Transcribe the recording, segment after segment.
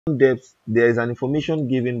depth, there is an information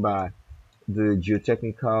given by the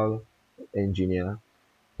geotechnical engineer,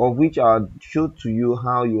 of which I'll show to you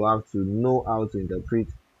how you have to know how to interpret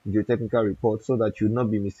geotechnical reports so that you'll not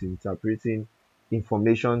be misinterpreting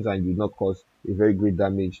informations and you not cause a very great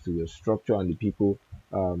damage to your structure and the people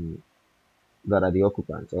um, that are the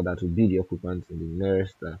occupants or that will be the occupants in the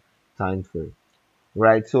nearest time frame.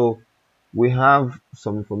 Right, so we have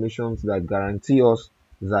some information that guarantee us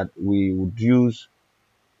that we would use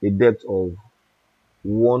a depth of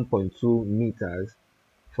 1.2 meters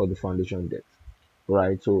for the foundation depth.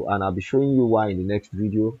 Right, so and I'll be showing you why in the next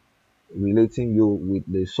video, relating you with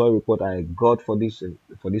the soil report I got for this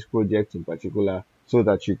project in particular, so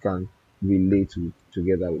that you can relate with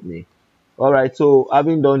together with me. All right, so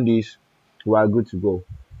having done this, we are good to go.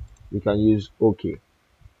 We can use OK.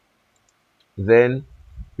 Then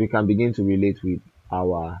we can begin to relate with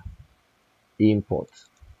our import.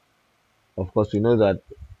 Of course, we know that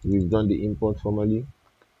we've done the import formally,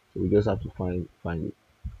 so we just have to find it.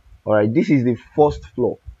 All right, this is the first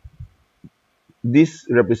floor. This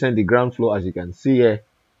represents the ground floor, as you can see here.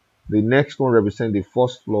 The next one represents the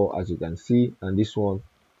first floor, as you can see, and this one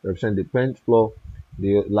represents the 10th floor.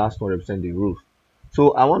 The last one represents the roof.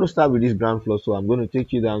 So I want to start with this ground floor, so I'm going to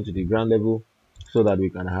take you down to the ground level so that we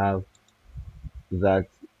can have that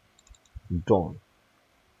done.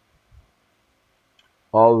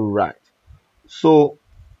 All right. So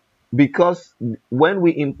because when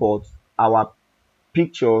we import our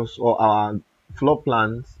pictures or our floor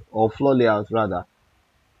plans or floor layouts rather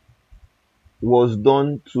was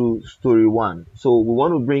done to story 1, so we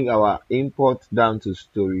want to bring our import down to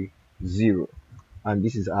story 0, and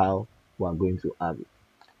this is how we are going to have it.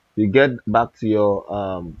 You get back to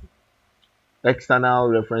your external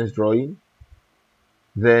reference drawing,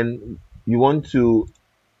 then you want to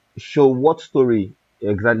show what story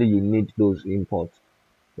exactly you need those imports,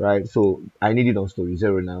 right? So I need it on story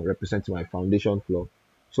 0 now, representing my foundation floor,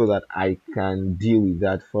 so that I can deal with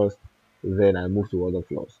that first, then I move to other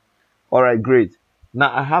floors. All right, great.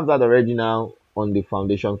 Now I have that already now on the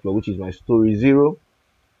foundation floor, which is my story 0.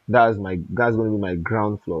 That's going to be my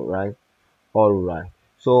ground floor, right? All right.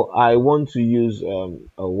 So I want to use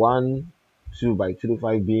a 1 2 by 2 to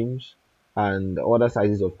 5 beams and other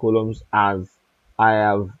sizes of columns, as I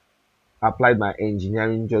have applied my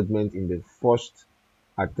engineering judgment in the first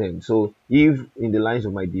attempt. So if in the lines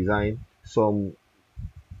of my design some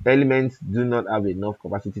elements do not have enough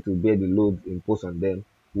capacity to bear the load imposed on them,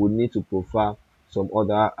 would need to prefer some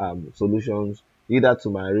other solutions, either to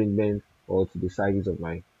my arrangement or to the sizes of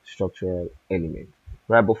my structural element.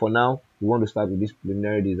 Right, but for now, we want to start with this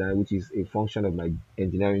preliminary design, which is a function of my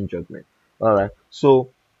engineering judgment. All right, so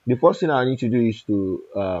the first thing I need to do is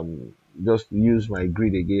to just use my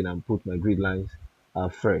grid again and put my grid lines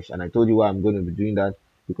fresh. And I told you why I'm going to be doing that,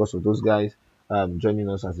 because of those guys joining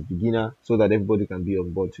us as a beginner, so that everybody can be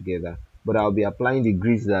on board together. But I'll be applying the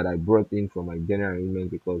grids that I brought in from my general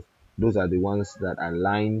arrangement, because those are the ones that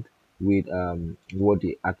aligned with what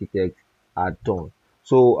the architect had done.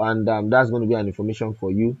 So, and that's going to be an information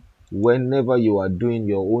for you whenever you are doing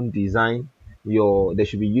your own design. There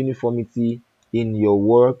should be uniformity in your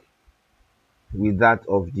work with that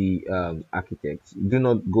of the architect. Do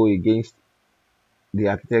not go against the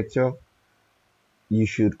architecture. You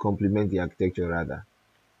should complement the architecture rather.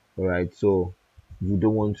 All right, so you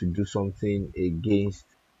don't want to do something against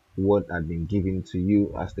what had been given to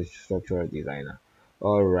you as the structural designer.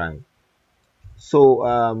 All right,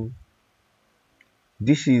 so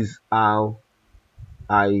this is how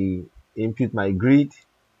I input my grid.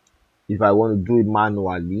 If I want to do it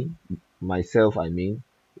manually myself, I mean,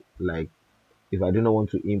 like, if I do not want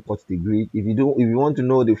to import the grid, if you want to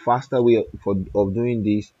know the faster way of doing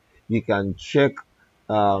this, you can check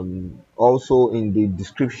also in the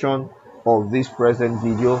description of this present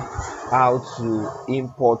video how to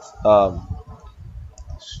import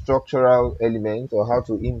structural elements, or how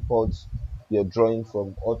to import your drawing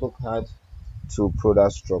from AutoCAD to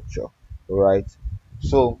Protastructure. Right,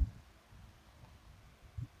 so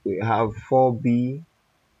we have 4B.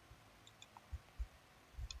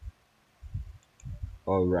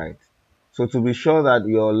 All right, so to be sure that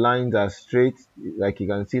your lines are straight, like you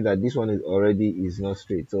can see that this one is not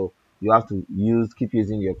straight, so you have to keep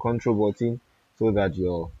using your control button so that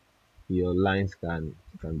your lines can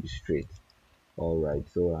be straight. All right,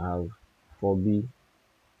 so I have 4B,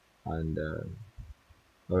 and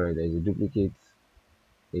all right, there's a duplicate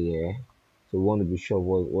here, so we want to be sure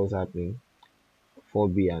what's happening.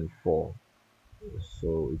 4B and 4,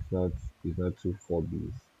 so it's not two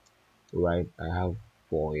 4Bs. Right, I have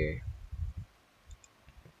 4 here.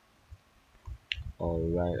 All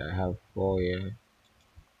right, I have 4 here.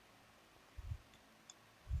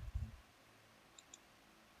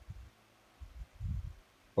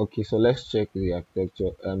 Okay, so let's check the architecture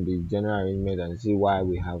and the general arrangement and see why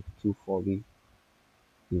we have two 4B,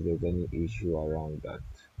 if there's any issue around that.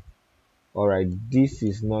 All right, this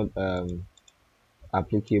is not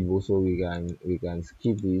applicable, so we can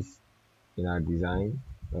skip this in our design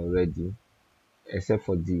already, except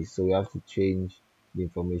for this. So we have to change the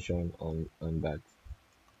information on that.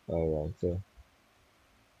 All right, so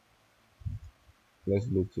let's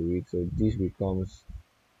look to it. So this becomes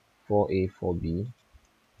 4A 4B.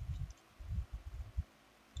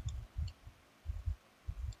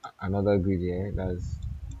 Another grid here, that's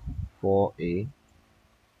 4A.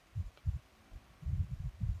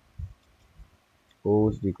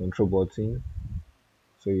 Hold the control button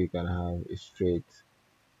so you can have a straight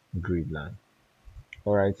grid line.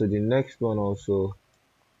 All right, so the next one also.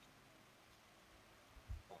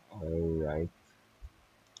 All right,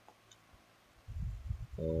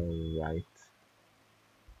 all right,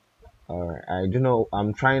 all right. I do know,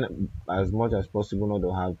 I'm trying as much as possible not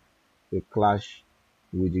to have a clash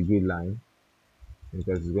with the grid line,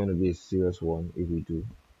 because it's going to be a serious one. If we do,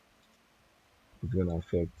 it's going to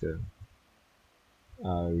affect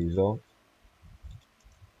our result.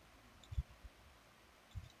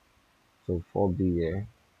 So 4B here,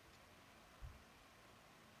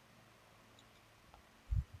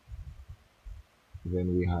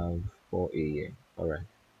 then we have 4A here. All right,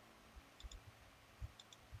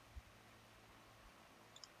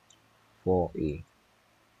 4A.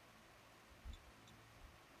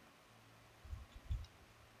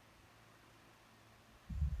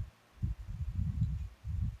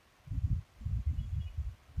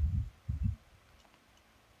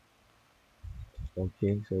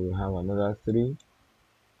 Okay, so we have another 3.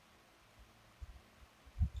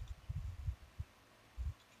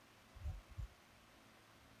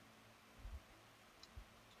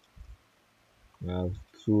 We have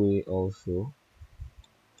 2A also.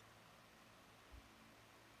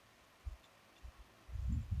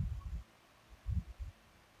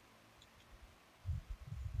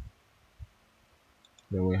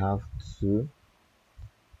 Then we have 2.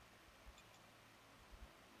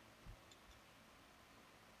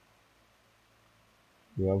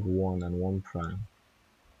 We have 1 and 1 prime.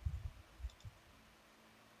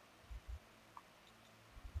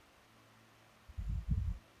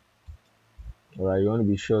 Alright, you want to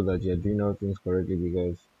be sure that you're doing all things correctly,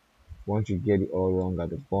 because once you get it all wrong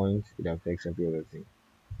at the point, it affects every other thing.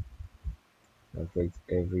 It affects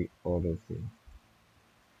every other thing.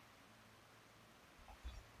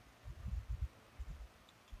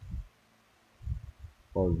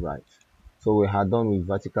 Alright, so we are done with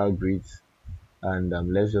vertical grids, and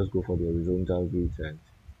let's just go for the horizontal grids and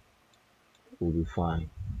we'll be fine.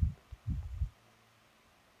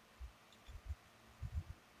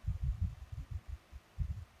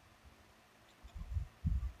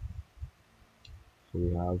 So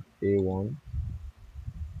we have A1,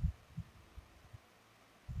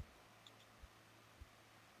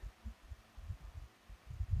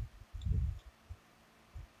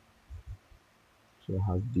 so we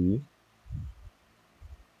have B,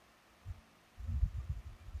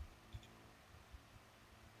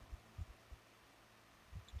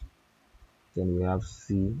 then we have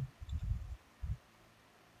C.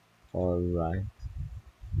 Alright,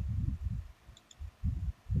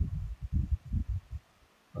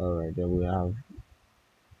 alright, then we have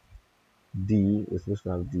D. We're supposed to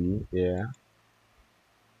have D, yeah.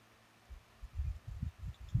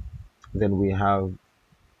 Then we have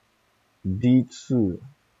D2.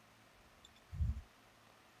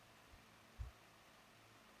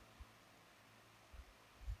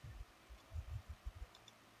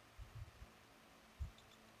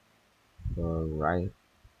 Alright,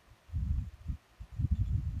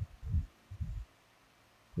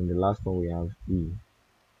 and the last one we have E.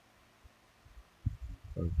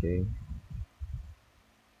 Okay,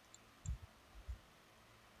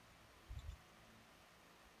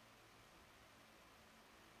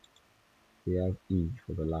 we have E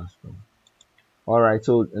for the last one. Alright,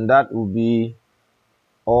 so and that will be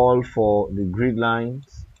all for the grid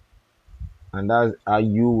lines, and that's how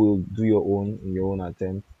you will do your own in your own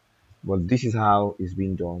attempt. But this is how it's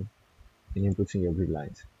being done in inputting your grid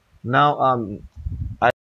lines. Now